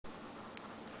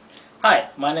Hi,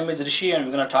 my name is Rishi and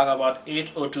we're going to talk about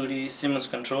 802D Siemens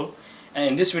control, and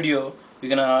in this video we're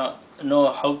going to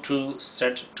know how to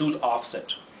set tool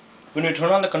offset. When we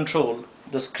turn on the control,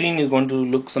 the screen is going to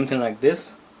look something like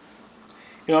this.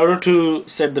 In order to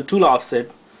set the tool offset,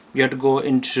 you have to go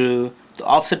into the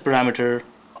offset parameter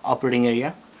operating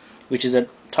area, which is the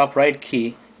top right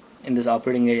key in this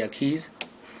operating area keys.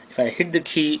 If I hit the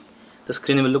key, the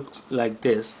screen will look like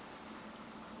this.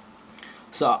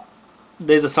 So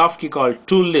there's a soft key called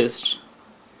tool list.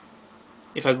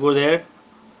 If I go there,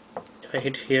 if I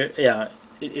hit here,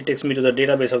 it takes me to the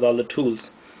database of all the tools,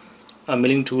 a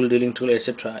milling tool, drilling tool,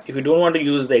 etc. If you don't want to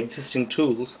use the existing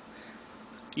tools,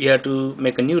 you have to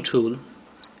make a new tool,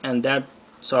 and that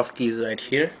soft key is right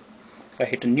here. If I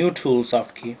hit a new tool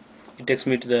soft key, it takes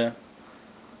me to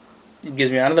it gives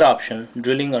me another option,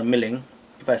 drilling or milling.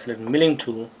 If I select milling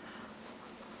tool,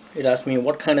 it asks me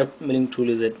what kind of milling tool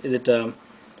is it. Is it a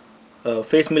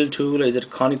face mill tool, or is it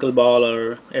conical ball,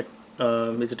 or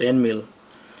is it end mill?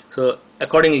 So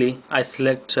accordingly I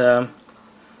select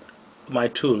my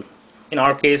tool. In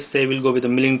our case, say we'll go with the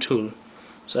milling tool,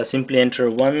 so I simply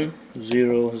enter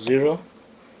 100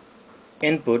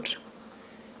 input,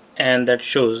 and that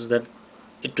shows that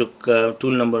it took tool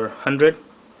number 100.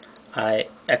 I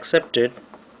accept it,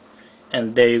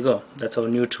 and there you go, that's our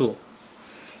new tool.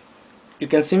 You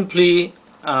can simply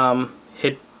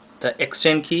hit the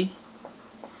extend key,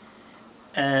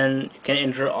 and you can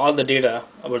enter all the data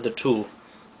about the tool.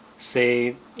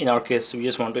 Say in our case we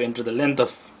just want to enter the length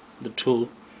of the tool,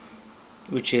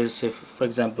 which is, if for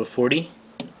example 40,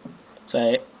 so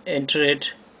I enter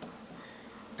it,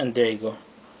 and there you go.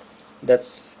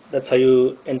 That's how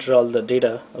you enter all the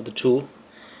data of the tool.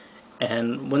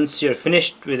 And once you're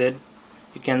finished with it,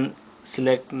 you can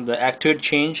select the activate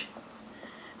change,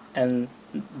 and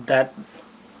that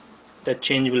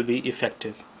change will be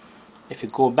effective. If you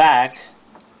go back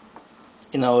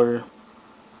in our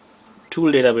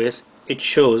tool database, it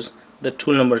shows the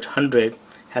tool number 100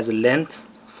 has a length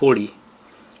 40.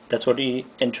 That's what we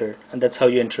entered, and that's how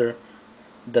you enter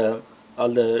all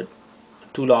the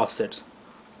tool offsets.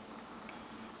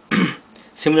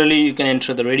 Similarly, you can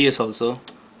enter the radius also.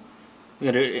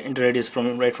 You can enter radius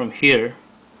from right from here,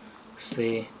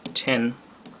 say 10,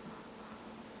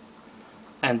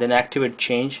 and then activate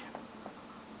change,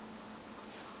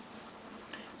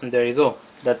 and there you go.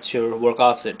 That's your work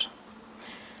offset.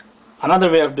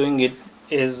 Another way of doing it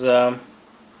is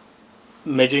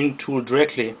measuring tool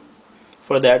directly.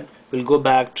 For that, we'll go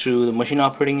back to the machine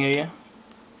operating area,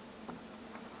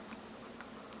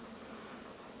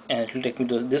 and it will take me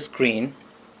to this screen.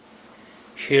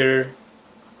 Here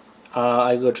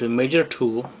I go to measure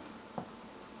tool,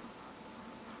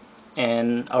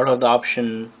 and out of the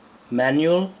option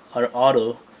manual or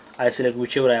auto, I select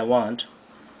whichever I want.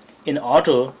 In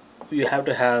auto, you have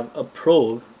to have a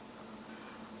probe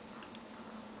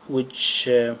which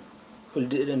will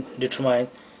determine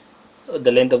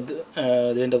the length of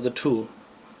the tool.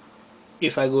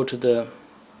 If I go to the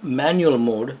manual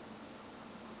mode,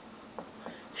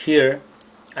 here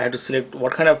I have to select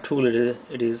what kind of tool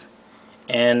it is,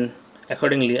 and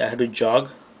accordingly I have to jog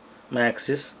my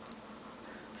axis.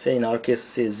 Say in our case,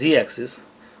 say Z-axis,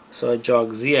 so I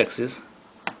jog Z-axis,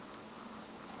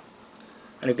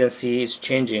 and you can see it's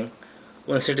changing.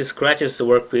 Once it scratches the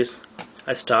workpiece,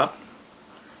 I stop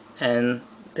and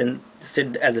then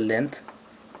set as a length,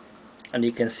 and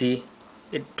you can see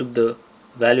it took the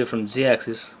value from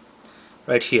Z-axis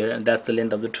right here, and that's the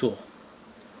length of the tool.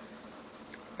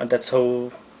 And that's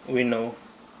how we know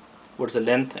what's the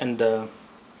length and the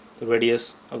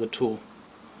radius of the tool.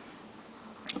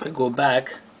 If I go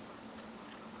back,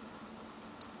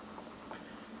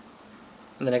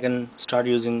 and then I can start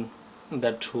using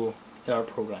that tool in our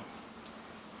program.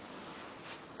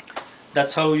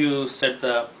 That's how you set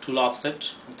the tool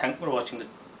offset. Thanks for watching the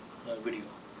video.